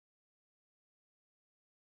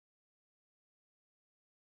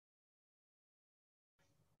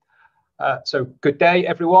So good day,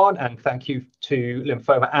 everyone, and thank you to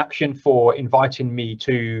Lymphoma Action for inviting me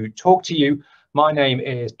to talk to you. My name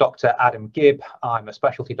is Dr Adam Gibb. I'm a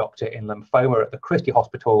specialty doctor in lymphoma at the Christie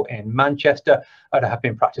Hospital in Manchester, and I have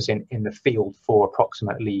been practicing in the field for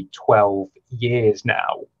approximately 12 years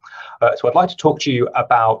now. So I'd like to talk to you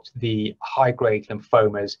about the high-grade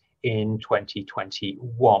lymphomas in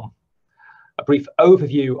 2021. A brief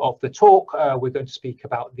overview of the talk. We're going to speak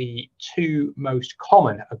about the two most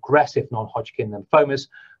common aggressive non-Hodgkin lymphomas,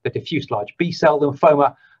 the diffuse large B-cell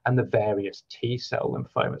lymphoma and the various T-cell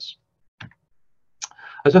lymphomas.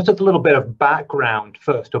 As just a little bit of background,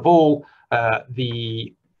 first of all,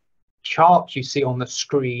 the chart you see on the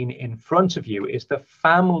screen in front of you is the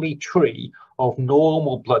family tree of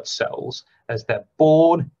normal blood cells as they're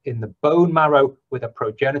born in the bone marrow with a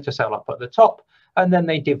progenitor cell up at the top, and then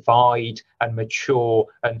they divide and mature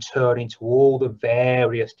and turn into all the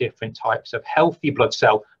various different types of healthy blood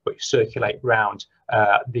cell which circulate around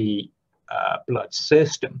the blood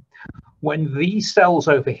system. When these cells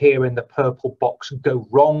over here in the purple box go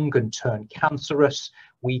wrong and turn cancerous,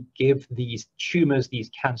 we give these tumours,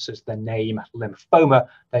 these cancers, the name lymphoma.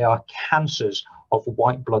 They are cancers of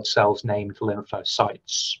white blood cells named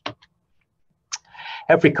lymphocytes.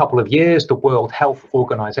 Every couple of years, the World Health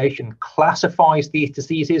Organization classifies these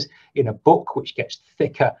diseases in a book which gets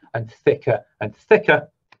thicker and thicker and thicker.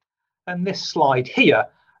 And this slide here,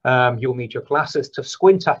 you'll need your glasses to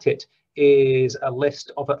squint at it, is a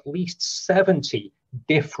list of at least 70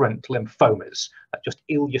 different lymphomas. That just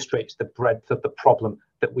illustrates the breadth of the problem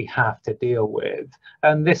that we have to deal with.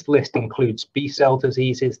 And this list includes B-cell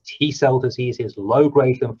diseases, T-cell diseases,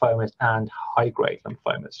 low-grade lymphomas, and high-grade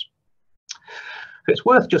lymphomas. It's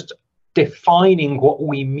worth just defining what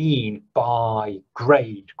we mean by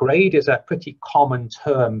grade. Grade is a pretty common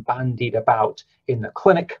term bandied about in the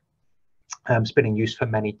clinic. It's been in use for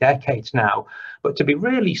many decades now. But to be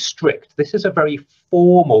really strict, this is a very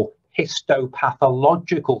formal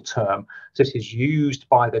histopathological term. So this is used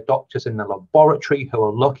by the doctors in the laboratory who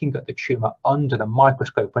are looking at the tumour under the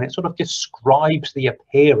microscope, and it sort of describes the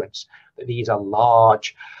appearance that these are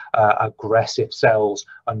large, aggressive cells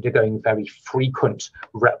undergoing very frequent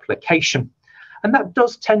replication. And that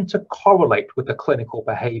does tend to correlate with the clinical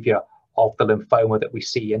behaviour of the lymphoma that we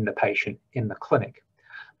see in the patient in the clinic.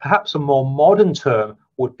 Perhaps a more modern term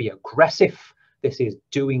would be aggressive. This is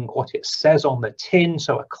doing what it says on the tin,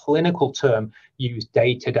 so a clinical term used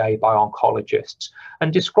day to day by oncologists,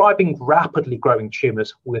 and describing rapidly growing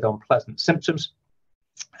tumours with unpleasant symptoms.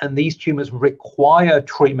 And these tumours require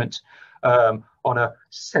treatment on a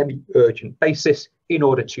semi-urgent basis in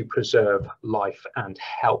order to preserve life and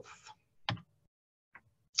health.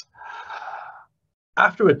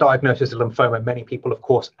 After a diagnosis of lymphoma, many people, of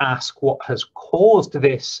course, ask what has caused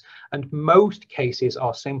this, and most cases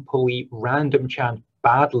are simply random chance,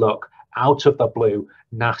 bad luck, out of the blue,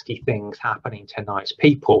 nasty things happening to nice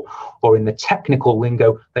people, or in the technical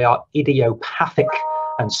lingo, they are idiopathic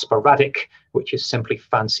and sporadic, which is simply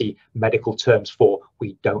fancy medical terms for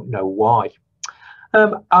we don't know why.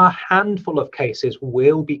 A handful of cases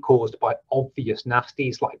will be caused by obvious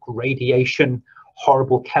nasties like radiation,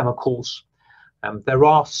 horrible chemicals. There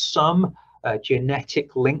are some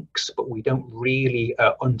genetic links, but we don't really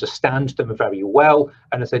understand them very well.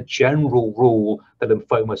 And as a general rule, the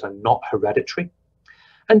lymphomas are not hereditary.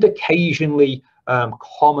 And occasionally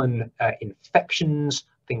common infections,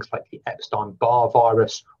 things like the Epstein-Barr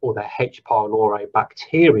virus or the H. pylori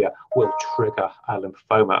bacteria, will trigger a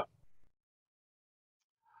lymphoma.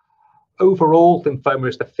 Overall, lymphoma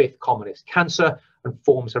is the 5th commonest cancer and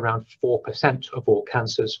forms around 4% of all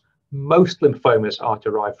cancers. Most lymphomas are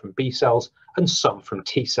derived from B cells and some from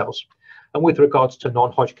T cells. And with regards to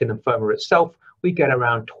non-Hodgkin lymphoma itself, we get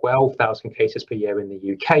around 12,000 cases per year in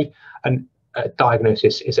the UK, and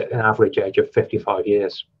diagnosis is at an average age of 55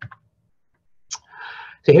 years.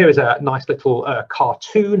 So here is a nice little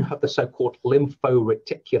cartoon of the so-called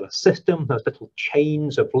lymphoreticular system, those little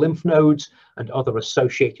chains of lymph nodes and other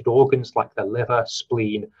associated organs like the liver,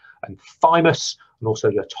 spleen, and thymus, and also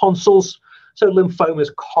your tonsils. So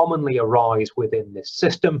lymphomas commonly arise within this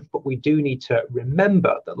system, but we do need to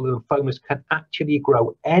remember that lymphomas can actually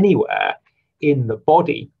grow anywhere in the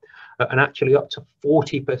body, and actually up to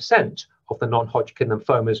 40% of the non-Hodgkin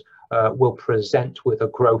lymphomas will present with a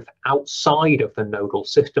growth outside of the nodal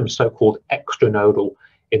system, so-called extranodal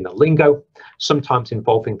in the lingo, sometimes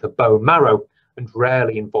involving the bone marrow and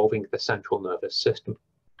rarely involving the central nervous system.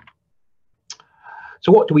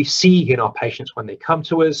 So what do we see in our patients when they come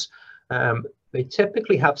to us? They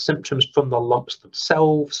typically have symptoms from the lumps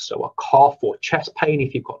themselves, so a cough or chest pain.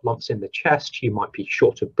 If you've got lumps in the chest, you might be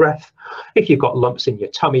short of breath. If you've got lumps in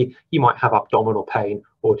your tummy, you might have abdominal pain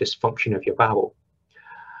or dysfunction of your bowel.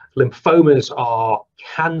 Lymphomas are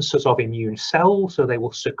cancers of immune cells, so they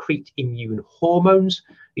will secrete immune hormones.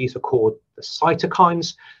 These are called the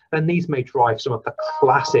cytokines, and these may drive some of the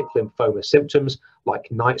classic lymphoma symptoms like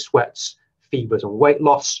night sweats, fevers and weight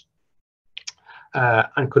loss.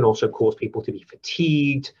 And can also cause people to be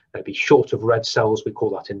fatigued, they'll be short of red cells, we call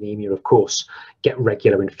that anemia of course, get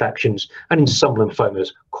regular infections, and in some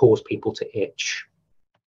lymphomas cause people to itch.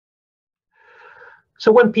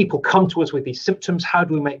 So when people come to us with these symptoms, how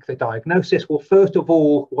do we make the diagnosis? Well, first of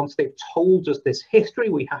all, once they've told us this history,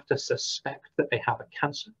 we have to suspect that they have a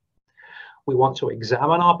cancer. We want to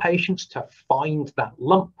examine our patients to find that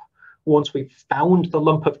lump. Once we've found the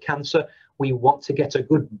lump of cancer, we want to get a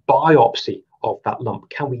good biopsy of that lump.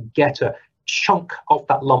 Can we get a chunk of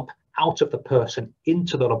that lump out of the person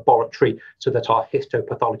into the laboratory so that our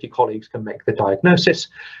histopathology colleagues can make the diagnosis?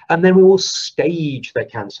 And then we will stage the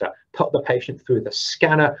cancer, put the patient through the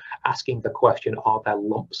scanner, asking the question, are there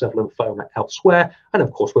lumps of lymphoma elsewhere? And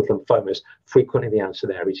of course, with lymphomas, frequently the answer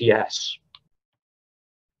there is yes.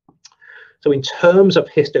 So in terms of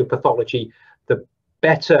histopathology, the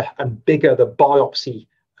better and bigger the biopsy,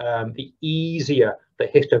 the easier the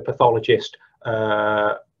histopathologist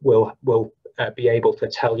will be able to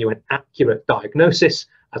tell you an accurate diagnosis.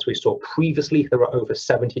 As we saw previously, there are over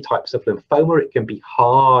 70 types of lymphoma. It can be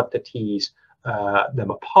hard to tease them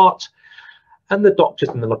apart. And the doctors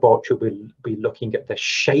in the laboratory will be looking at the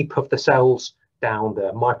shape of the cells, down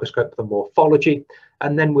the microscope, the morphology,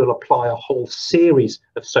 and then we'll apply a whole series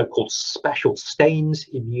of so-called special stains,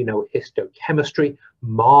 immunohistochemistry,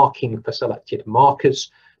 marking for selected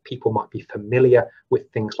markers. People might be familiar with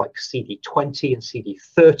things like CD20 and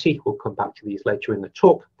CD30. We'll come back to these later in the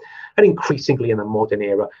talk. And increasingly in the modern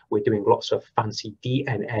era, we're doing lots of fancy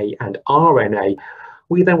DNA and RNA.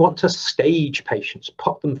 We then want to stage patients,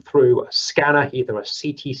 put them through a scanner, either a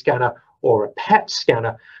CT scanner or a PET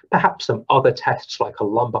scanner, perhaps some other tests like a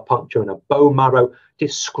lumbar puncture and a bone marrow,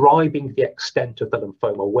 describing the extent of the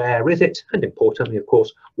lymphoma. Where is it? And importantly, of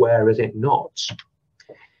course, where is it not?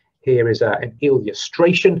 Here is an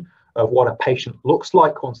illustration of what a patient looks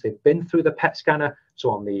like once they've been through the PET scanner.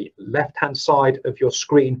 So on the left-hand side of your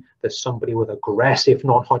screen, there's somebody with aggressive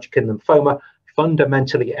non-Hodgkin lymphoma.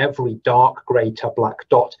 Fundamentally, every dark grey to black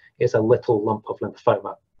dot is a little lump of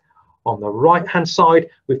lymphoma. On the right-hand side,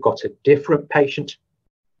 we've got a different patient.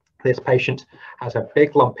 This patient has a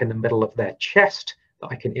big lump in the middle of their chest that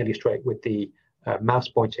I can illustrate with the mouse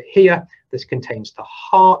pointer here. This contains the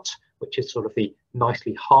heart, which is sort of the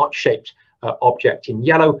nicely heart-shaped object in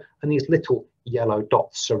yellow, and these little yellow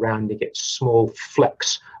dots surrounding it, small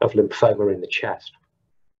flecks of lymphoma in the chest.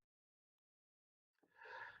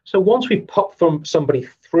 So once we've put somebody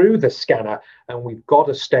through the scanner and we've got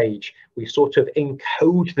a stage, we sort of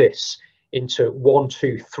encode this into 1,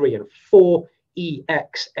 2, 3, and 4, E,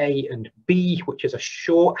 X, A, and B, which is a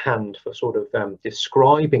shorthand for sort of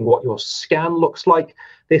describing what your scan looks like.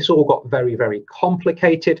 This all got very, very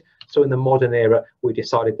complicated. So in the modern era, we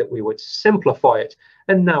decided that we would simplify it.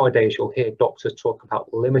 And nowadays, you'll hear doctors talk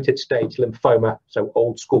about limited stage lymphoma, so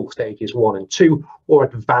old school stages 1 and 2, or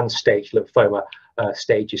advanced stage lymphoma,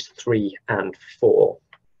 stages 3 and 4.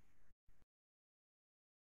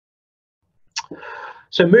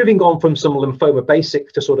 So moving on from some lymphoma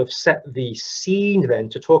basics to sort of set the scene then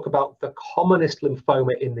to talk about the commonest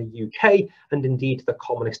lymphoma in the UK, and indeed the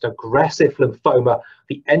commonest aggressive lymphoma,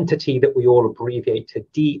 the entity that we all abbreviate to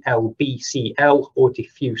DLBCL, or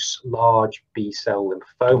diffuse large B-cell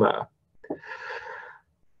lymphoma.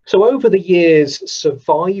 So over the years,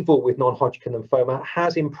 survival with non-Hodgkin lymphoma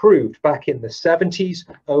has improved. Back in the 70s,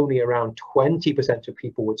 only around 20% of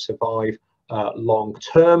people would survive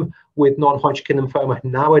long-term with non-Hodgkin lymphoma.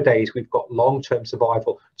 Nowadays, we've got long-term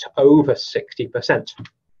survival to over 60%.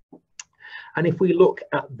 And if we look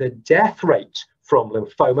at the death rate from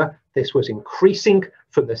lymphoma, this was increasing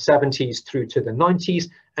from the 70s through to the 90s.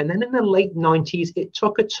 And then in the late 90s, it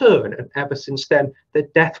took a turn. And ever since then, the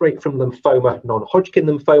death rate from lymphoma, non-Hodgkin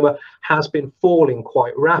lymphoma, has been falling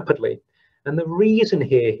quite rapidly. And the reason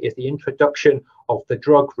here is the introduction of the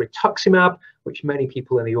drug rituximab, which many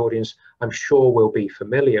people in the audience, I'm sure, will be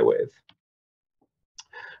familiar with.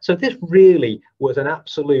 So this really was an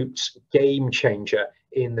absolute game changer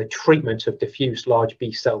in the treatment of diffuse large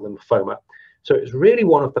B-cell lymphoma. So it was really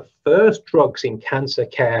one of the first drugs in cancer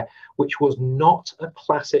care which was not a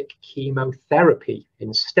classic chemotherapy.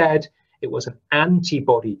 Instead, it was an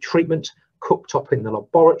antibody treatment cooked up in the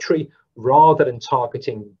laboratory rather than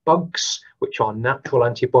targeting bugs, which our natural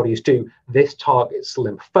antibodies do, this targets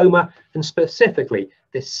lymphoma, and specifically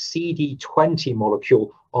this CD20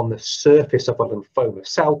 molecule on the surface of a lymphoma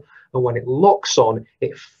cell. And when it locks on,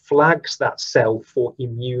 it flags that cell for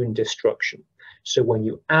immune destruction. So when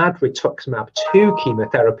you add rituximab to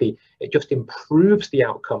chemotherapy, it just improves the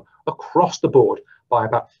outcome across the board by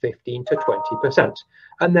about 15 to 20%.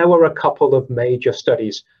 And there were a couple of major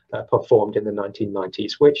studies performed in the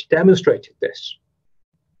 1990s which demonstrated this.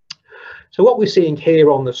 So what we're seeing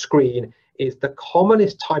here on the screen is the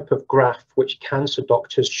commonest type of graph which cancer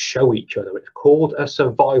doctors show each other. It's called a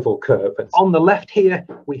survival curve. And on the left here,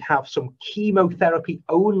 we have some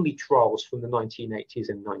chemotherapy-only trials from the 1980s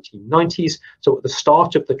and 1990s. So at the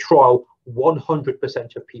start of the trial,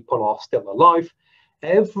 100% of people are still alive.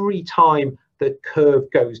 Every time the curve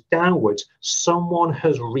goes downwards, someone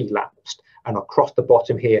has relapsed. And across the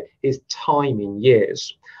bottom here is time in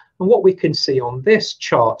years. And what we can see on this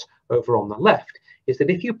chart over on the left is that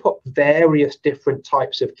if you put various different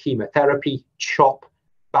types of chemotherapy, CHOP,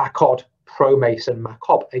 BACOD, PROMACE and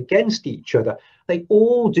MACOB against each other, they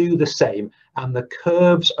all do the same and the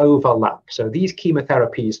curves overlap. So these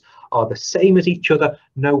chemotherapies are the same as each other.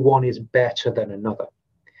 No one is better than another.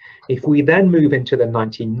 If we then move into the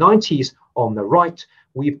 1990s on the right,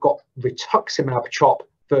 we've got rituximab CHOP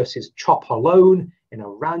versus CHOP alone in a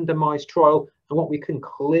randomized trial. And what we can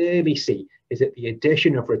clearly see is that the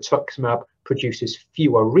addition of rituximab produces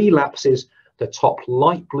fewer relapses, the top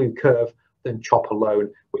light blue curve, than CHOP alone,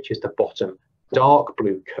 which is the bottom dark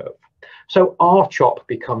blue curve. So R-CHOP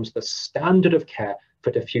becomes the standard of care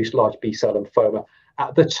for diffuse large B-cell lymphoma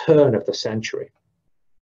at the turn of the century.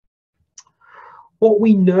 What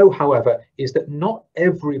we know, however, is that not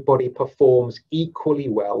everybody performs equally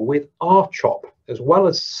well with R-CHOP. As well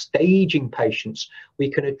as staging patients, we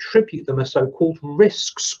can attribute them a so-called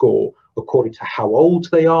risk score according to how old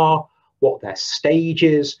they are, what their stage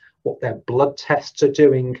is, what their blood tests are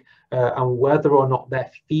doing, and whether or not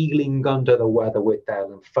they're feeling under the weather with their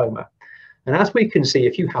lymphoma. And as we can see,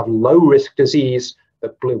 if you have low-risk disease, the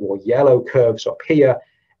blue or yellow curves up here,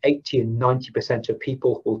 80 and 90% of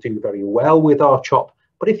people will do very well with R-CHOP.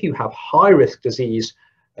 But if you have high-risk disease,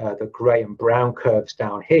 the grey and brown curves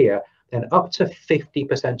down here, then up to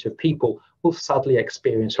 50% of people will sadly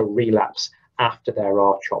experience a relapse after their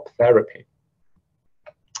R-CHOP therapy.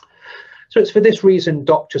 So it's for this reason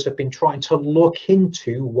doctors have been trying to look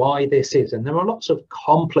into why this is. And there are lots of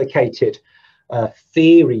complicated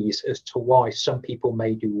theories as to why some people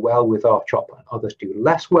may do well with R-CHOP and others do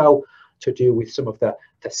less well, to do with some of the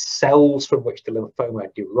cells from which the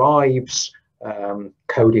lymphoma derives,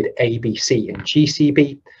 coded ABC and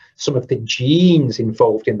GCB, some of the genes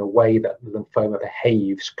involved in the way that the lymphoma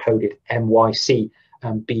behaves, coded MYC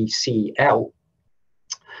and BCL.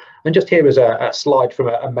 And just here is a slide from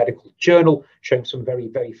a medical journal showing some very,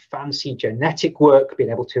 very fancy genetic work,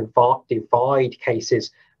 being able to divide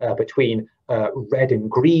cases between red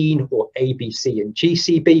and green, or ABC and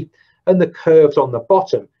GCB. And the curves on the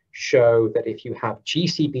bottom show that if you have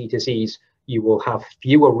GCB disease, you will have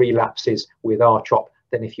fewer relapses with R-CHOP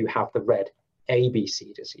than if you have the red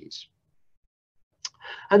ABC disease.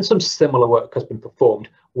 And some similar work has been performed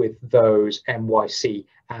with those MYC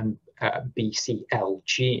and BCL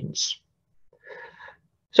genes.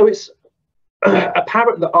 So it's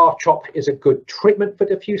apparent that R-CHOP is a good treatment for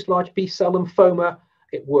diffuse large B-cell lymphoma.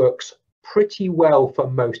 It works pretty well for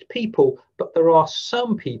most people, but there are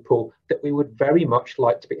some people that we would very much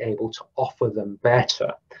like to be able to offer them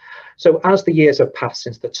better. So as the years have passed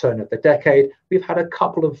since the turn of the decade, we've had a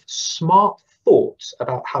couple of smart thoughts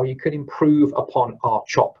about how you could improve upon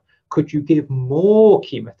R-CHOP. Could you give more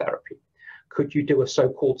chemotherapy? Could you do a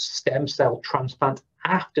so-called stem cell transplant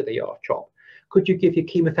after the R-CHOP? Could you give your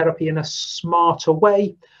chemotherapy in a smarter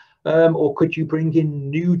way? Or could you bring in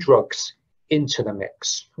new drugs into the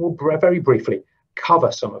mix? We'll very briefly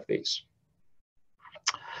cover some of these.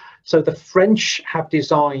 So the French have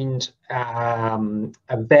designed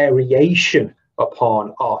a variation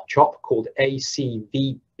upon R-CHOP called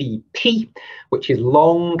ACVBP, which is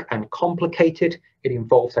long and complicated. It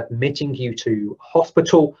involves admitting you to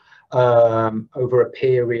hospital over a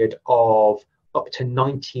period of up to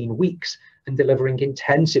 19 weeks and delivering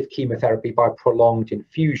intensive chemotherapy by prolonged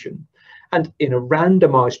infusion. And in a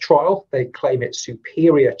randomized trial, they claim it's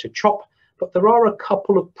superior to CHOP, but there are a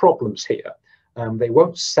couple of problems here. They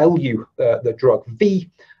won't sell you the drug V,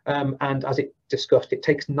 and as it discussed, it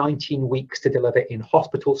takes 19 weeks to deliver in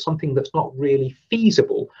hospital, something that's not really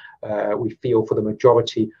feasible, we feel, for the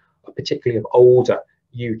majority, particularly of older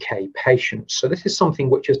UK patients. So this is something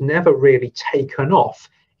which has never really taken off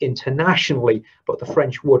internationally, but the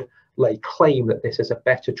French would lay claim that this is a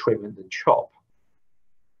better treatment than CHOP.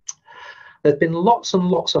 There's been lots and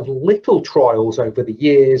lots of little trials over the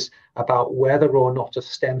years about whether or not a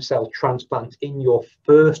stem cell transplant in your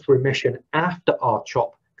first remission after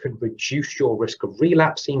R-CHOP can reduce your risk of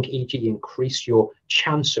relapsing, e.g. increase your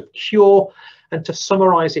chance of cure. And to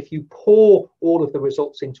summarize, if you pour all of the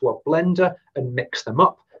results into a blender and mix them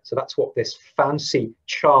up, so that's what this fancy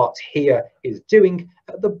chart here is doing,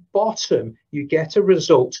 at the bottom you get a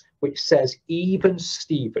result which says even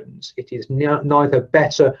Stevens, it is neither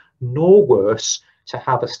better nor worse to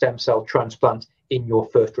have a stem cell transplant in your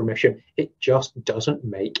first remission. It just doesn't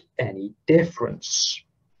make any difference.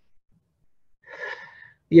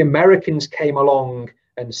 The Americans came along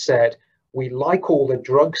and said, we like all the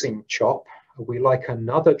drugs in CHOP, we like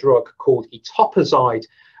another drug called etoposide,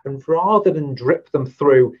 and rather than drip them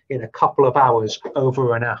through in a couple of hours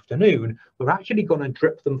over an afternoon, we're actually going to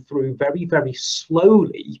drip them through very, very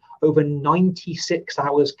slowly over 96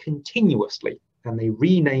 hours continuously. And they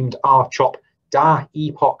renamed R-CHOP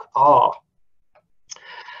Da-EPOC-R.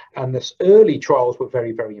 And this early trials were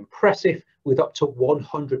very, very impressive, with up to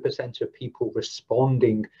 100% of people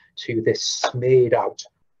responding to this smeared out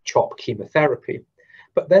CHOP chemotherapy.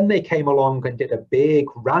 But then they came along and did a big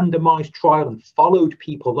randomized trial and followed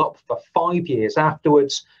people up for 5 years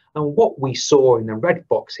afterwards. And what we saw in the red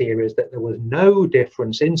box here is that there was no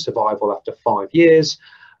difference in survival after 5 years.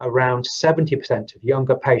 Around 70% of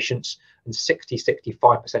younger patients and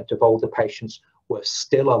 60–65% of older patients were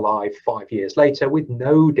still alive 5 years later, with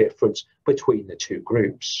no difference between the two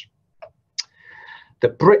groups. The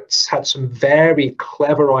Brits had some very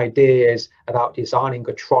clever ideas about designing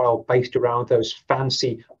a trial based around those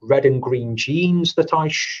fancy red and green genes that I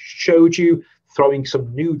showed you, throwing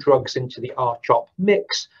some new drugs into the R-CHOP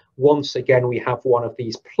mix. Once again, we have one of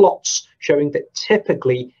these plots showing that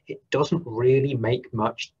typically it doesn't really make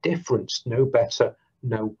much difference, no better,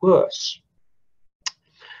 no worse.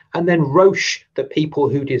 And then Roche, the people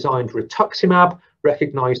who designed rituximab,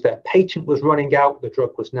 recognized their patent was running out. The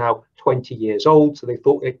drug was now 20 years old, so they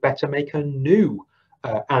thought they'd better make a new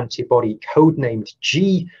antibody codenamed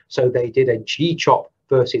G. So they did a G-CHOP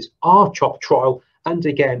versus R-CHOP trial, and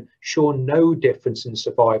again, saw no difference in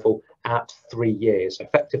survival at 3 years.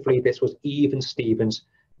 Effectively, this was even Stevens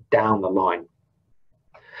down the line.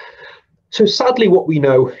 So sadly, what we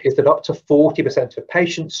know is that up to 40% of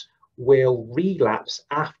patients will relapse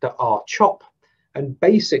after R-CHOP, and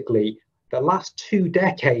basically the last 2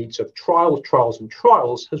 decades of trials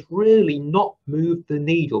has really not moved the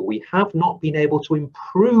needle. We have not been able to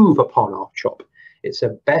improve upon R-CHOP. It's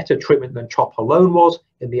a better treatment than CHOP alone was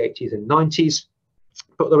in the 80s and 90s,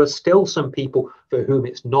 but there are still some people for whom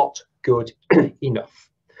it's not good enough.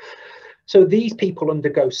 So these people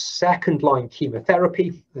undergo second-line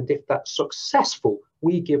chemotherapy, and if that's successful,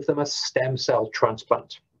 we give them a stem cell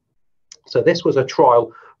transplant. So this was a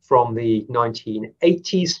trial from the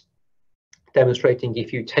 1980s, demonstrating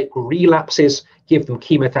if you take relapses, give them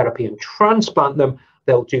chemotherapy and transplant them,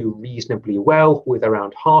 they'll do reasonably well, with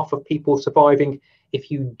around half of people surviving.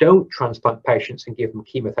 If you don't transplant patients and give them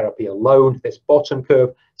chemotherapy alone, this bottom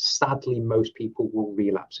curve, sadly, most people will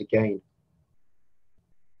relapse again.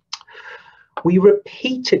 We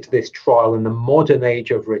repeated this trial in the modern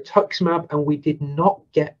age of rituximab, and we did not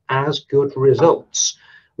get as good results.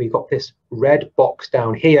 We got this red box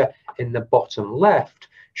down here in the bottom left,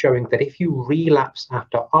 showing that if you relapse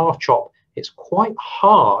after R-CHOP, it's quite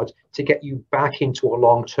hard to get you back into a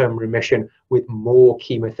long-term remission with more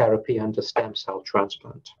chemotherapy and a stem cell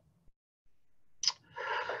transplant.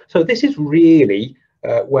 So this is really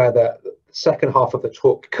where the second half of the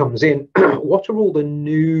talk comes in. What are all the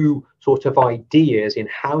new sort of ideas in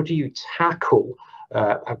how do you tackle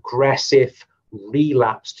aggressive,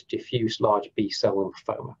 relapsed diffuse large B-cell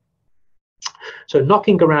lymphoma? So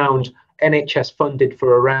knocking around NHS funded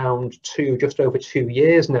for around just over 2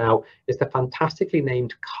 years now is the fantastically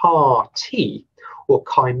named CAR-T, or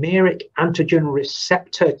chimeric antigen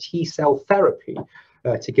receptor T-cell therapy,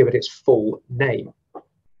 to give it its full name.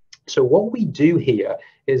 So what we do here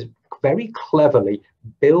is very cleverly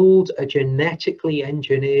build a genetically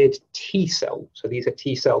engineered T-cell. So these are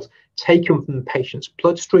T-cells taken from the patient's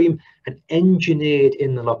bloodstream and engineered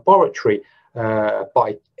in the laboratory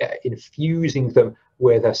by infusing them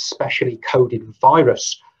with a specially coded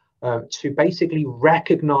virus to basically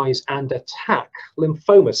recognize and attack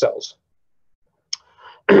lymphoma cells.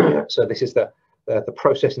 So this is the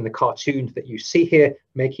process in the cartoon that you see here,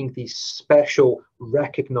 making these special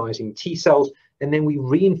recognizing T cells, and then we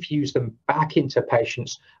reinfuse them back into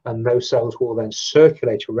patients, and those cells will then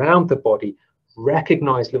circulate around the body,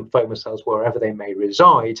 recognize lymphoma cells wherever they may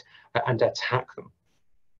reside, and attack them.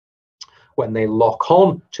 when they lock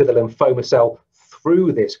on to the lymphoma cell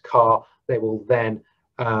through this CAR, they will then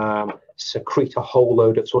secrete a whole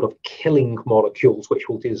load of sort of killing molecules which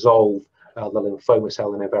will dissolve the lymphoma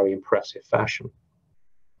cell in a very impressive fashion.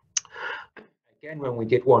 Again, when we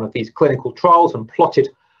did one of these clinical trials and plotted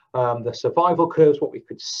the survival curves, what we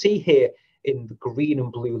could see here in the green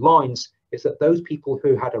and blue lines is that those people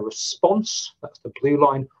who had a response, that's the blue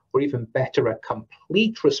line, or even better, a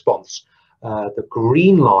complete response, the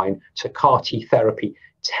green line, to CAR T therapy,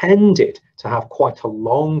 tended to have quite a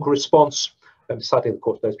long response. Sadly, of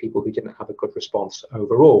course, those people who didn't have a good response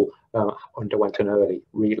overall underwent an early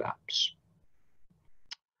relapse.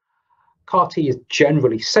 CAR T is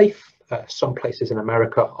generally safe. Some places in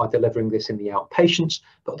America are delivering this in the outpatients,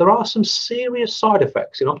 but there are some serious side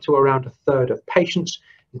effects in up to around 1/3 of patients,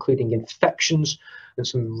 including infections and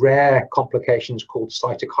some rare complications called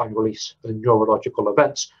cytokine release and neurological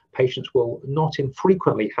events. Patients will not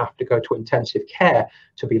infrequently have to go to intensive care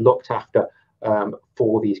to be looked after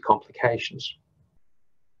for these complications.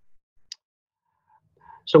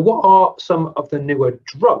 So what are some of the newer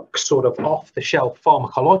drugs, sort of off-the-shelf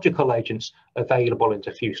pharmacological agents available in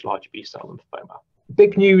diffuse large B-cell lymphoma?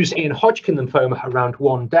 Big news in Hodgkin lymphoma around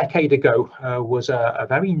 1 decade ago was a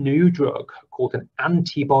very new drug called an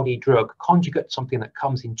antibody-drug conjugate, something that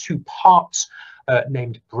comes in 2 parts,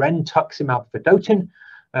 named brentuximab vedotin.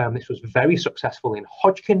 This was very successful in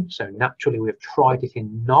Hodgkin, so naturally we've tried it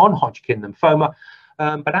in non-Hodgkin lymphoma,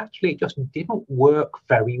 but actually it just didn't work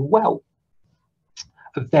very well.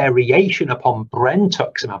 A variation upon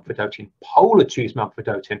brentuximab vedotin, polatuzumab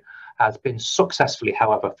vedotin, has been successfully,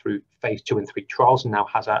 however, through phase 2 and 3 trials and now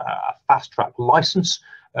has a fast-track license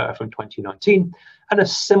from 2019. And a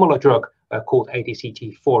similar drug called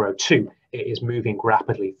ADCT-402 is moving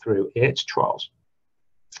rapidly through its trials.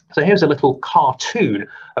 So here's a little cartoon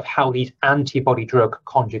of how these antibody drug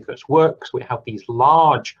conjugates work. So we have these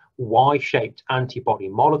large Y-shaped antibody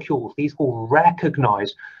molecules. These will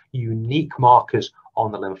recognize unique markers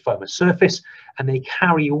on the lymphoma surface, and they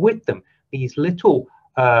carry with them these little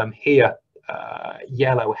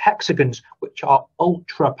yellow hexagons, which are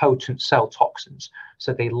ultra potent cell toxins.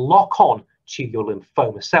 So they lock on to your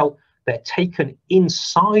lymphoma cell. They're taken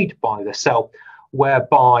inside by the cell,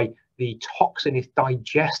 whereby the toxin is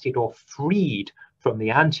digested or freed from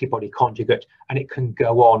the antibody conjugate, and it can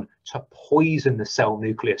go on to poison the cell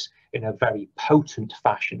nucleus in a very potent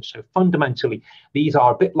fashion. So fundamentally, these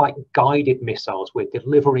are a bit like guided missiles. We're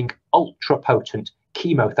delivering ultra potent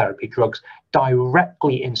chemotherapy drugs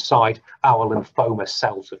directly inside our lymphoma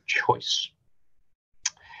cells of choice.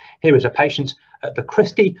 Here is a patient at the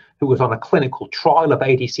Christie who was on a clinical trial of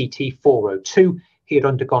ADCT-402. He had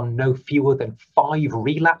undergone no fewer than 5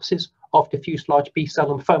 relapses of diffuse large B-cell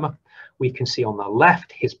lymphoma. We can see on the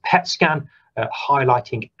left his PET scan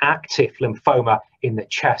highlighting active lymphoma in the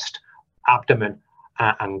chest, abdomen,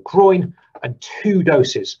 and groin, and 2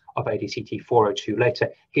 doses of ADCT-402 later,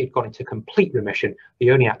 he had gone into complete remission.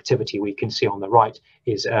 The only activity we can see on the right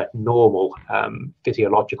is normal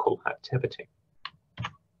physiological activity.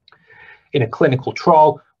 In a clinical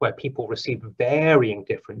trial where people received varying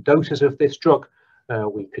different doses of this drug,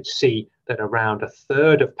 we could see that around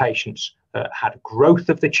 1/3 of patients had growth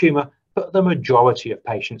of the tumor, but the majority of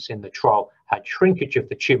patients in the trial had shrinkage of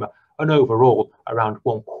the tumor, and overall around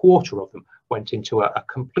 1/4 of them went into a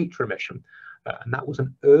complete remission. And that was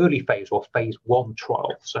an early phase or phase 1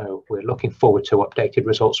 trial, so we're looking forward to updated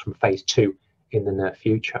results from phase 2 in the near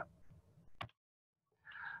future.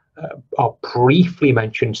 I'll briefly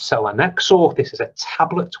mention selinexor. This is a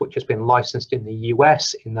tablet which has been licensed in the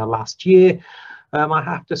US in the last year. I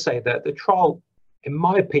have to say that the trial, in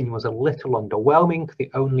my opinion, was a little underwhelming.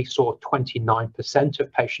 They only saw 29%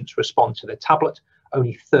 of patients respond to the tablet.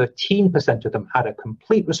 Only 13% of them had a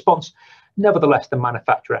complete response. Nevertheless, the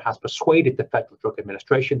manufacturer has persuaded the Federal Drug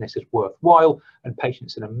Administration this is worthwhile, and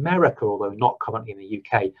patients in America, although not currently in the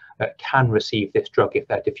UK, can receive this drug if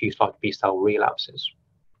they're diffuse large B-cell relapses.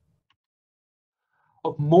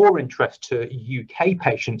 Of more interest to UK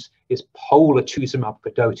patients is polatuzumab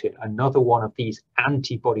vedotin, another one of these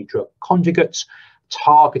antibody drug conjugates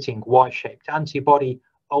targeting Y-shaped antibody,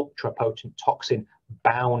 ultra-potent toxin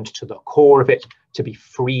bound to the core of it to be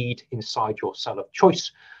freed inside your cell of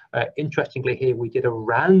choice. Interestingly, here we did a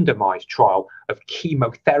randomized trial of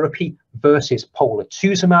chemotherapy versus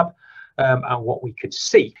polatuzumab, and what we could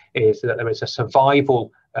see is that there is a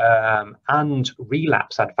survival and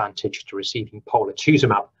relapse advantage to receiving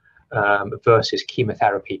polatuzumab versus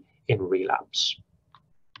chemotherapy in relapse.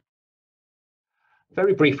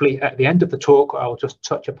 Very briefly, at the end of the talk, I'll just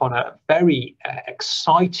touch upon a very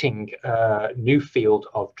exciting new field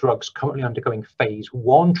of drugs currently undergoing phase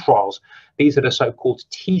 1 trials. These are the so-called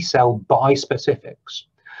T-cell bispecifics.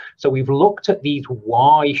 So we've looked at these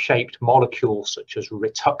Y-shaped molecules such as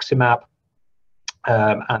rituximab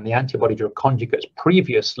and the antibody drug conjugates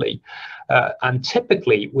previously. And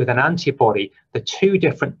typically with an antibody, the two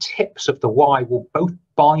different tips of the Y will both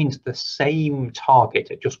bind the same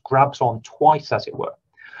target. It just grabs on twice, as it were.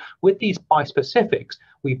 With these bispecifics,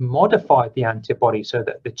 we've modified the antibody so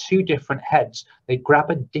that the two different heads, they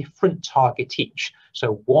grab a different target each.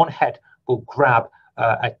 So one head will grab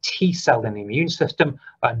a T cell in the immune system,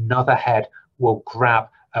 another head will grab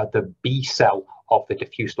the B cell of the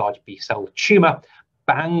diffuse large B cell tumor,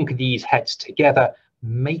 bang these heads together,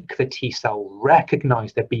 make the T cell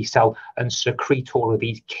recognize the B cell and secrete all of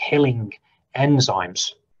these killing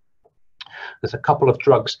enzymes. There's a couple of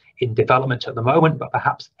drugs in development at the moment, but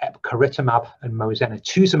perhaps epcoritamab and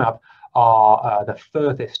mosunetuzumab are the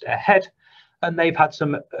furthest ahead. And they've had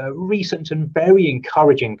some recent and very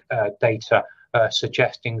encouraging data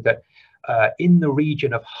suggesting that in the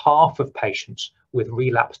region of half of patients with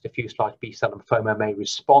relapsed diffuse large B-cell lymphoma may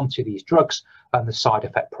respond to these drugs, and the side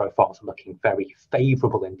effect profiles are looking very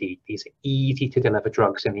favorable indeed. These are easy to deliver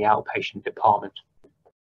drugs in the outpatient department.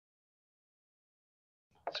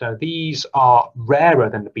 So these are rarer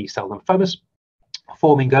than the B-cell lymphomas,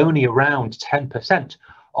 forming only around 10%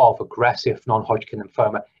 of aggressive non-Hodgkin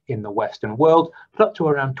lymphoma in the Western world, but up to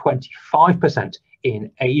around 25%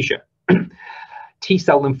 in Asia.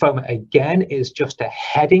 T-cell lymphoma, again, is just a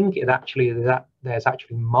heading. There's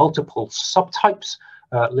actually multiple subtypes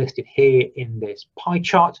listed here in this pie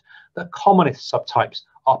chart. The commonest subtypes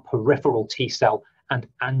are peripheral T-cell and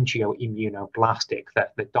angioimmunoblastic,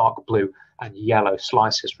 the dark blue and yellow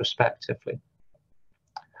slices respectively.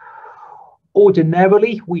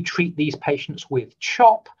 Ordinarily, we treat these patients with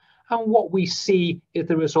CHOP, and what we see is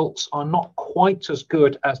the results are not quite as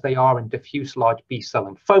good as they are in diffuse large B-cell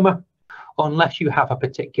lymphoma, unless you have a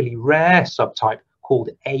particularly rare subtype called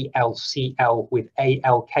ALCL with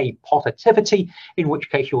ALK positivity, in which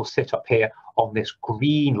case you'll sit up here on this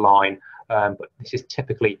green line. But this is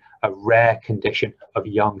typically a rare condition of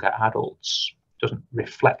younger adults. It doesn't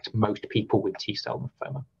reflect most people with T-cell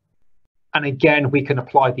lymphoma. And again, we can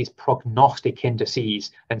apply these prognostic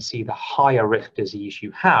indices and see the higher risk disease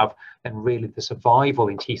you have, then really the survival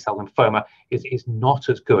in T-cell lymphoma is not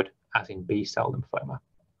as good as in B-cell lymphoma.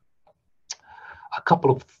 A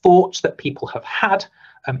couple of thoughts that people have had: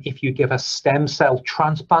 if you give a stem cell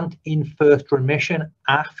transplant in first remission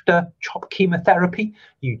after CHOP chemotherapy,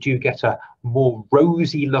 you do get a more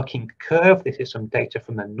rosy looking curve. This is some data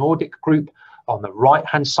from the Nordic group on the right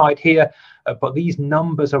hand side here, but these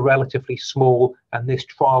numbers are relatively small and this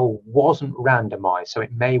trial wasn't randomized, so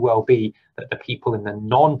it may well be that the people in the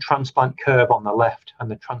non-transplant curve on the left and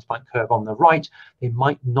the transplant curve on the right, they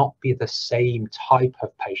might not be the same type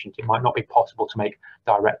of patient. It might not be possible to make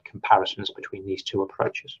direct comparisons between these two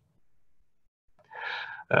approaches.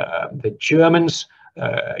 The Germans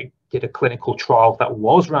did a clinical trial that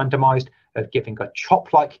was randomized, giving a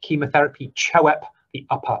CHOP-like chemotherapy, CHOEP, the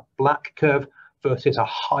upper black curve, versus a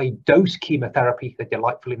high-dose chemotherapy, the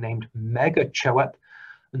delightfully named mega CHOEP.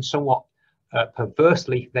 And somewhat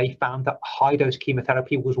perversely, they found that high-dose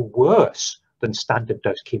chemotherapy was worse than standard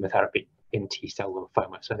dose chemotherapy in T-cell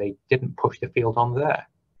lymphoma, so they didn't push the field on there.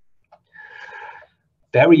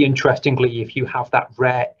 Very interestingly, if you have that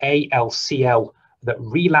rare ALCL that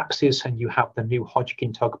relapses and you have the new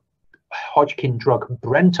Hodgkin drug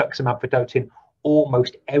brentuximab vedotin,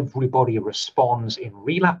 almost everybody responds in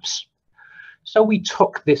relapse. So we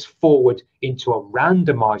took this forward into a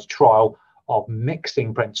randomized trial of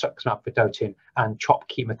mixing brentuximab vedotin and CHOP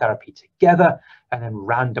chemotherapy together, and then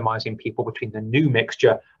randomizing people between the new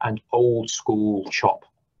mixture and old school CHOP.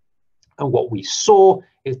 And what we saw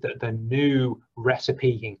is that the new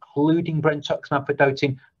recipe, including brentuximab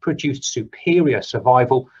vedotin, produced superior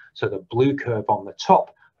survival, so the blue curve on the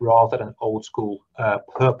top rather than old school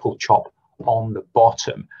purple CHOP on the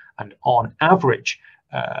bottom. And on average,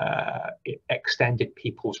 it extended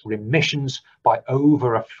people's remissions by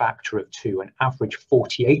over a factor of 2, an average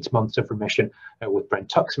 48 months of remission with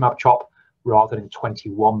brentuximab CHOP rather than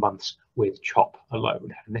 21 months with CHOP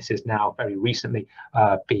alone. And this is now very recently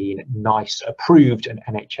been NICE approved and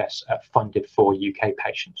NHS funded for UK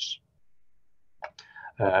patients.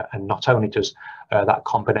 And not only does that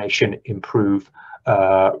combination improve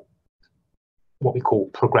what we call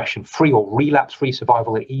progression-free or relapse-free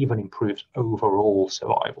survival, it even improves overall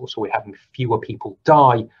survival. So we're having fewer people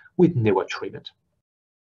die with newer treatment.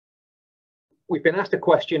 We've been asked a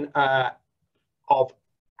question, of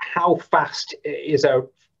how fast is a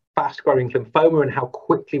fast-growing lymphoma and how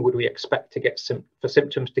quickly would we expect to get for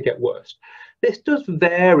symptoms to get worse. This does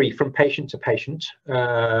vary from patient to patient,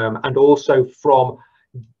 and also from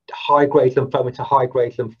high-grade lymphoma to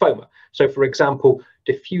high-grade lymphoma. So, for example,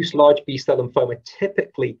 diffuse large B-cell lymphoma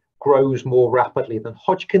typically grows more rapidly than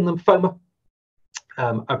Hodgkin lymphoma.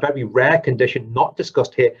 A very rare condition not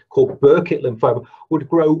discussed here called Burkitt lymphoma would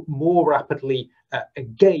grow more rapidly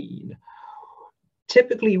again.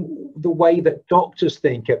 Typically, the way that doctors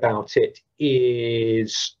think about it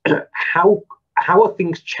is how are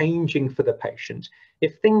things changing for the patient?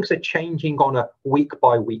 If things are changing on a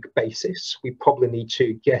week-by-week basis, we probably need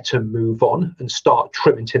to get a move on and start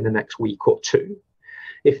treatment in the next week or two.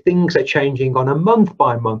 If things are changing on a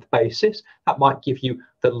month-by-month basis, that might give you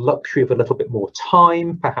the luxury of a little bit more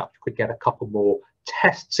time. Perhaps you could get a couple more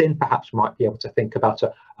tests in. Perhaps you might be able to think about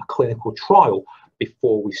a clinical trial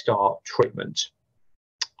before we start treatment.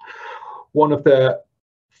 One of the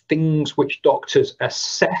things which doctors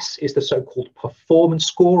assess is the so-called performance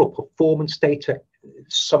score or performance data,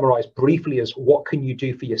 summarized briefly as what can you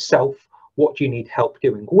do for yourself, what do you need help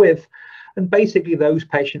doing with, and basically those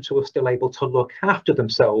patients who are still able to look after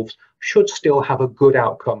themselves should still have a good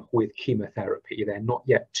outcome with chemotherapy. They're not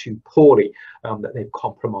yet too poorly that they've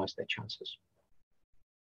compromised their chances.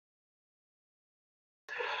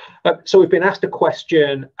 So we've been asked a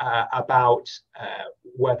question about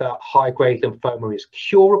whether high-grade lymphoma is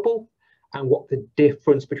curable and what the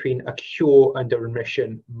difference between a cure and a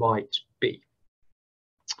remission might be.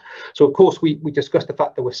 So of course we discussed the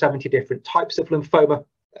fact there were 70 different types of lymphoma,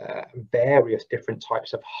 various different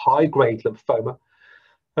types of high-grade lymphoma.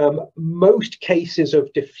 Most cases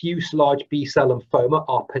of diffuse large B-cell lymphoma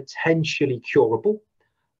are potentially curable.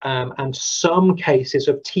 And some cases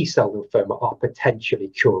of T-cell lymphoma are potentially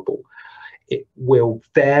curable. It will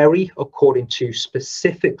vary according to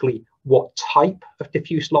specifically what type of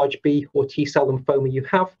diffuse large B or T-cell lymphoma you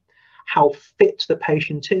have, how fit the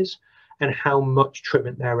patient is, and how much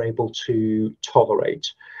treatment they're able to tolerate.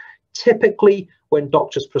 Typically, when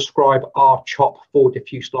doctors prescribe R-CHOP for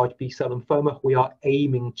diffuse large B-cell lymphoma, we are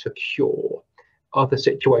aiming to cure. Other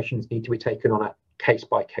situations need to be taken on a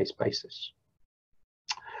case-by-case basis.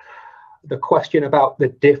 The question about the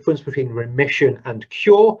difference between remission and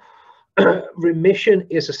cure. Remission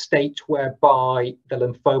is a state whereby the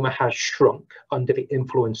lymphoma has shrunk under the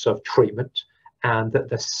influence of treatment and that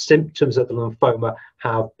the symptoms of the lymphoma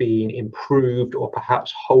have been improved or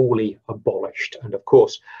perhaps wholly abolished. And of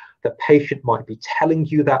course, the patient might be telling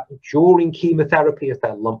you that during chemotherapy as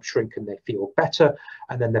their lump shrink and they feel better,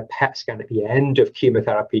 and then the PET scan at the end of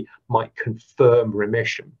chemotherapy might confirm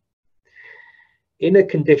remission. In a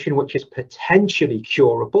condition which is potentially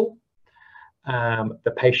curable,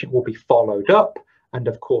 the patient will be followed up, and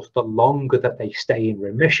of course the longer that they stay in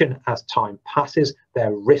remission as time passes,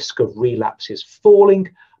 their risk of relapse is falling.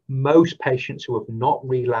 Most patients who have not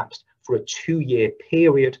relapsed for a 2-year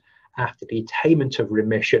period after the attainment of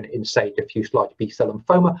remission in, say, diffuse large B-cell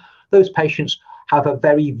lymphoma, those patients have a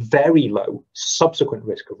very, very low subsequent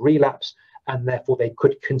risk of relapse, and therefore they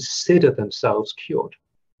could consider themselves cured.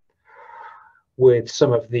 With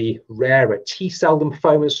some of the rarer T-cell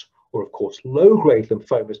lymphomas, or of course low-grade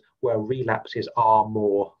lymphomas, where relapses are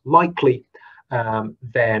more likely,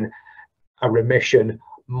 then a remission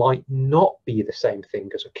might not be the same thing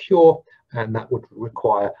as a cure, and that would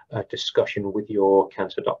require a discussion with your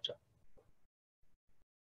cancer doctor.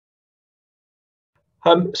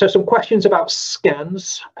 So some questions about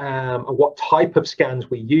scans and what type of scans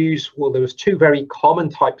we use. Well, there's 2 very common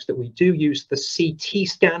types that we do use. The CT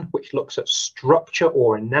scan, which looks at structure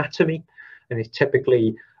or anatomy, and is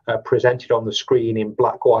typically presented on the screen in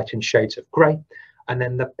black, white, and shades of grey. And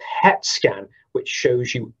then the PET scan, which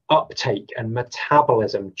shows you uptake and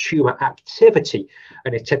metabolism, tumour activity,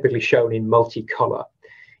 and is typically shown in multicolour.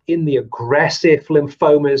 In the aggressive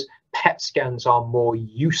lymphomas, PET scans are more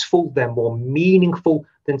useful, they're more meaningful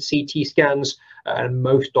than CT scans, and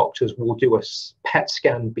most doctors will do a PET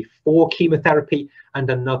scan before chemotherapy and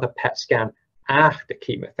another PET scan after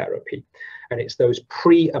chemotherapy. And it's those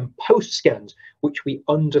pre and post scans which we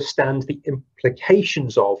understand the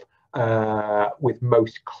implications of with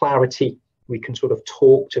most clarity. We can sort of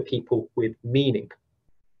talk to people with meaning.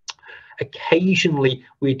 Occasionally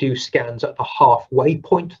we do scans at the halfway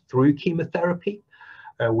point through chemotherapy.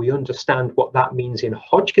 We understand what that means in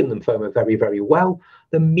Hodgkin lymphoma very, very well.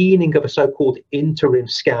 The meaning of a so-called interim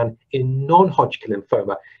scan in non-Hodgkin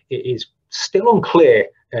lymphoma is still unclear,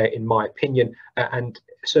 in my opinion, and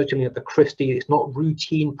certainly at the Christie, it's not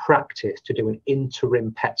routine practice to do an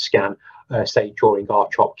interim PET scan, say, during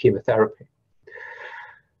R-CHOP chemotherapy.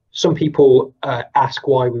 Some people ask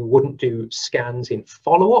why we wouldn't do scans in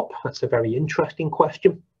follow-up. That's a very interesting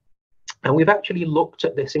question. And we've actually looked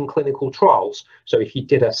at this in clinical trials. So if you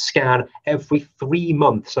did a scan every 3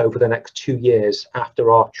 months over the next 2 years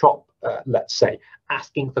after our CHOP, let's say,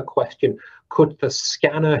 asking the question, could the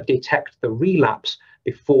scanner detect the relapse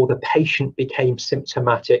before the patient became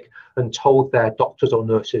symptomatic and told their doctors or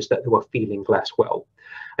nurses that they were feeling less well?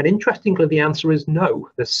 And interestingly, the answer is no.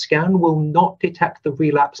 The scan will not detect the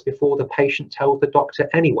relapse before the patient tells the doctor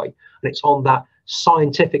anyway. And it's on that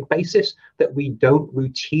scientific basis that we don't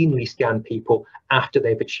routinely scan people after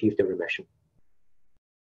they've achieved a remission.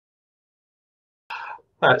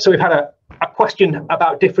 So we've had a question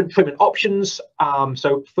about different treatment options.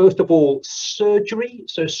 So first of all, surgery.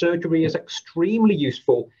 So surgery is extremely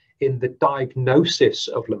useful in the diagnosis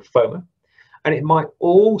of lymphoma. And it might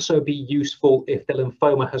also be useful if the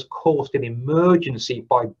lymphoma has caused an emergency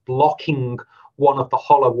by blocking one of the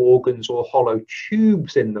hollow organs or hollow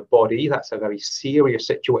tubes in the body. That's a very serious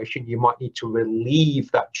situation. You might need to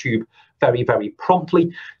relieve that tube very, very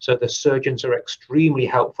promptly. So the surgeons are extremely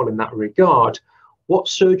helpful in that regard. What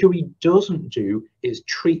surgery doesn't do is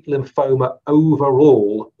treat lymphoma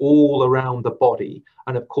overall, all around the body.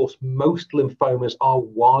 And of course, most lymphomas are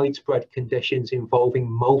widespread conditions involving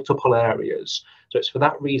multiple areas. So it's for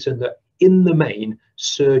that reason that in the main,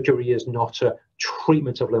 surgery is not a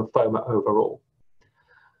treatment of lymphoma overall.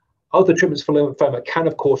 Other treatments for lymphoma can,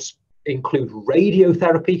 of course, include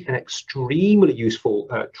radiotherapy, an extremely useful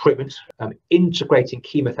treatment. Integrating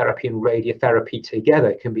chemotherapy and radiotherapy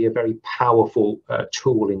together can be a very powerful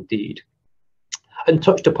tool indeed. And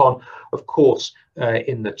touched upon, of course,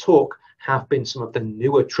 in the talk, have been some of the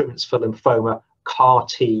newer treatments for lymphoma,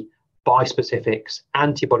 CAR-T, bispecifics,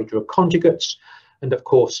 antibody-drug conjugates, and of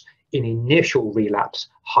course, in initial relapse,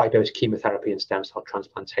 high-dose chemotherapy and stem cell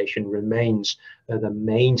transplantation remains the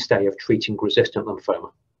mainstay of treating resistant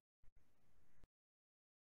lymphoma.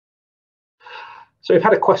 So we've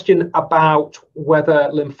had a question about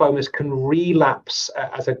whether lymphomas can relapse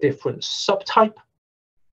as a different subtype.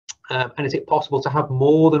 And is it possible to have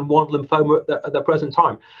more than one lymphoma at the present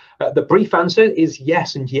time? The brief answer is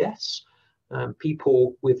yes and yes.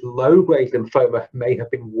 People with low-grade lymphoma may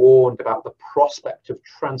have been warned about the prospect of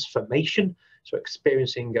transformation, so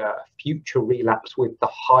experiencing a future relapse with the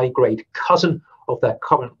high-grade cousin of their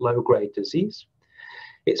current low-grade disease.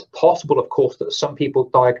 It's possible, of course, that some people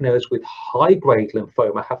diagnosed with high-grade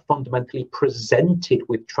lymphoma have fundamentally presented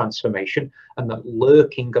with transformation, and that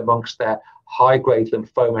lurking amongst their high-grade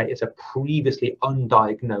lymphoma is a previously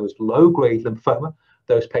undiagnosed low-grade lymphoma.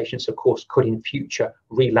 Those patients, of course, could in future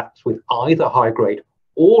relapse with either high-grade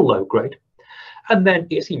or low-grade. And then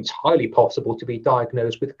it's entirely possible to be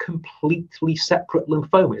diagnosed with completely separate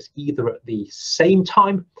lymphomas, either at the same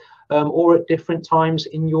time or at different times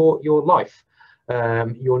in your life.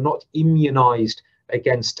 You're not immunized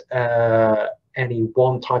against any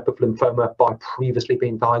one type of lymphoma by previously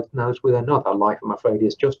being diagnosed with another. Life, I'm afraid,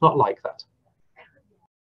 is just not like that.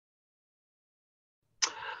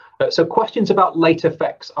 So questions about late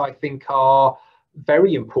effects, I think, are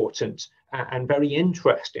very important and very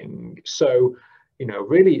interesting. So, you know,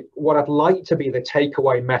 really what I'd like to be the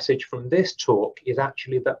takeaway message from this talk is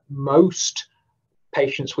actually that most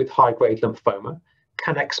patients with high-grade lymphoma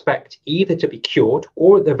can expect either to be cured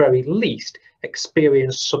or at the very least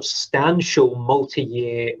experience substantial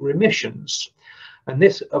multi-year remissions. And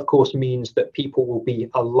this, of course, means that people will be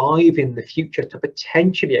alive in the future to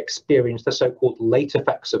potentially experience the so-called late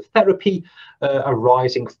effects of therapy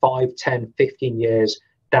arising 5, 10, 15 years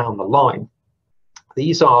down the line.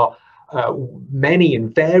 These are many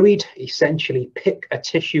and varied. Essentially, pick a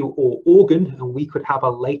tissue or organ and we could have a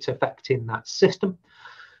late effect in that system.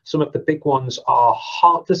 Some of the big ones are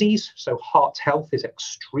heart disease. So heart health is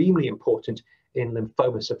extremely important in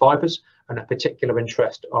lymphoma survivors, and a particular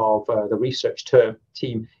interest of the research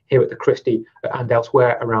team here at the Christie and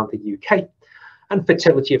elsewhere around the UK. And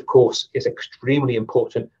fertility, of course, is extremely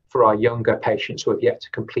important for our younger patients who have yet to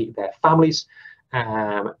complete their families.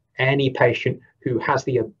 Any patient who has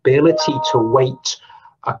the ability to wait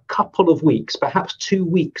a couple of weeks, perhaps 2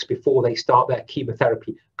 weeks before they start their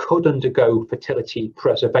chemotherapy, could undergo fertility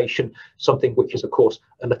preservation, something which is, of course,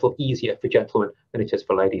 a little easier for gentlemen than it is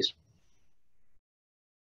for ladies.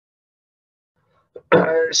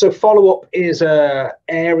 So follow-up is an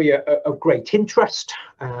area of great interest,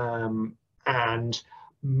 and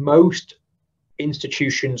most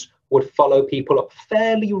institutions would follow people up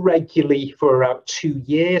fairly regularly for about 2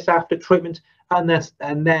 years after treatment, and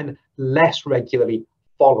then less regularly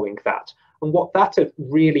following that. And what that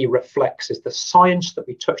really reflects is the science that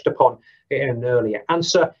we touched upon in an earlier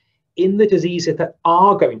answer. in the diseases that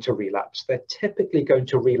are going to relapse, they're typically going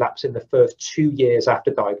to relapse in the first 2 years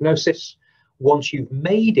after diagnosis. Once you've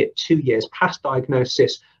made it 2 years past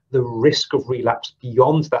diagnosis, the risk of relapse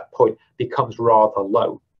beyond that point becomes rather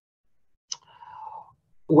low.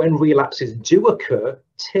 When relapses do occur,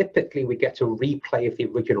 typically we get a replay of the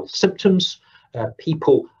original symptoms.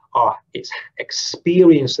 People are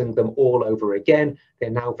experiencing them all over again. They're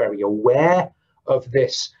now very aware of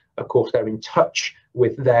this. Of course, they're in touch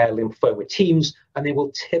with their lymphoma teams, and they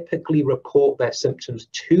will typically report their symptoms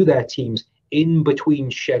to their teams in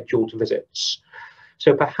between scheduled visits.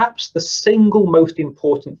 So perhaps the single most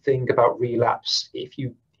important thing about relapse, if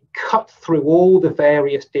you cut through all the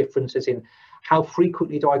various differences in how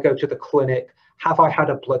frequently do I go to the clinic, have I had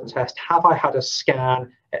a blood test, have I had a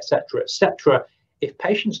scan, etc., etc., if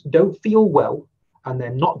patients don't feel well and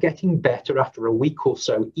they're not getting better after a week or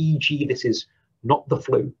so, e.g. this is not the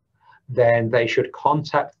flu, then they should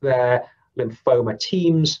contact their lymphoma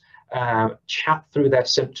teams, chat through their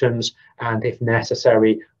symptoms, and if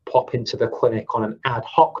necessary, pop into the clinic on an ad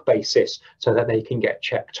hoc basis so that they can get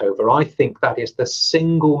checked over. I think that is the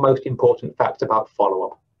single most important fact about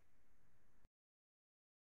follow-up.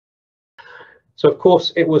 So, of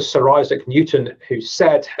course, it was Sir Isaac Newton who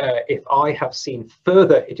said, if I have seen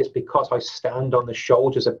further, it is because I stand on the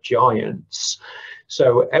shoulders of giants.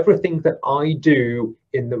 So everything that I do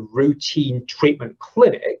in the routine treatment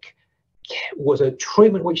clinic was a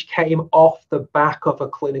treatment which came off the back of a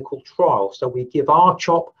clinical trial. So we give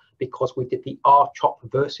R-CHOP because we did the R-CHOP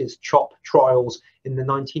versus CHOP trials in the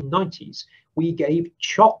 1990s. We gave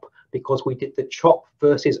CHOP because we did the CHOP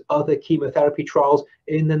versus other chemotherapy trials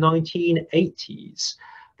in the 1980s.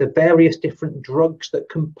 The various different drugs that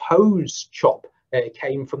compose CHOP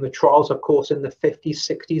came from the trials, of course, in the 50s,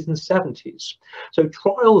 60s, and 70s. So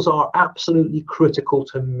trials are absolutely critical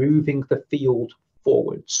to moving the field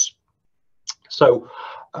forwards. So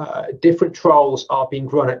different trials are being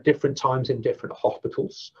run at different times in different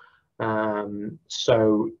hospitals.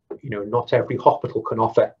 So, not every hospital can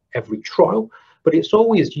offer every trial, but it's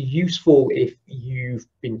always useful if you've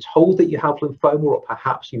been told that you have lymphoma, or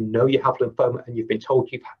perhaps you know you have lymphoma and you've been told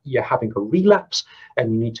you're having a relapse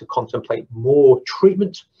and you need to contemplate more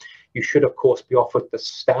treatment. You should, of course, be offered the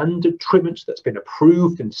standard treatment that's been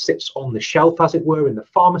approved and sits on the shelf, as it were, in the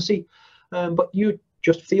pharmacy. But you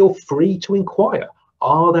just feel free to inquire,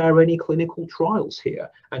 are there any clinical trials here?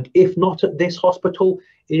 And if not at this hospital,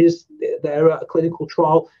 is there a clinical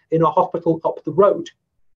trial in a hospital up the road?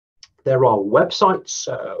 There are websites,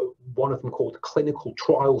 one of them called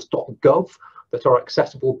clinicaltrials.gov, that are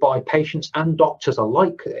accessible by patients and doctors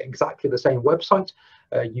alike, exactly the same website.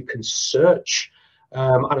 You can search,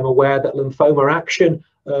 and I'm aware that Lymphoma Action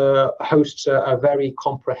hosts a very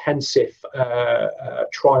comprehensive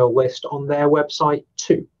trial list on their website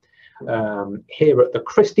too. Here at the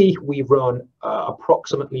Christie, we run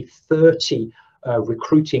approximately 30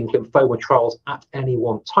 recruiting lymphoma trials at any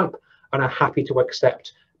one time, and are happy to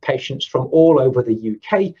accept patients from all over the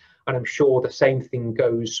UK, and I'm sure the same thing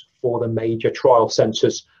goes for the major trial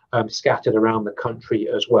centres scattered around the country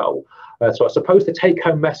as well. So I suppose the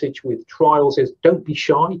take-home message with trials is don't be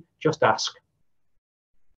shy, just ask.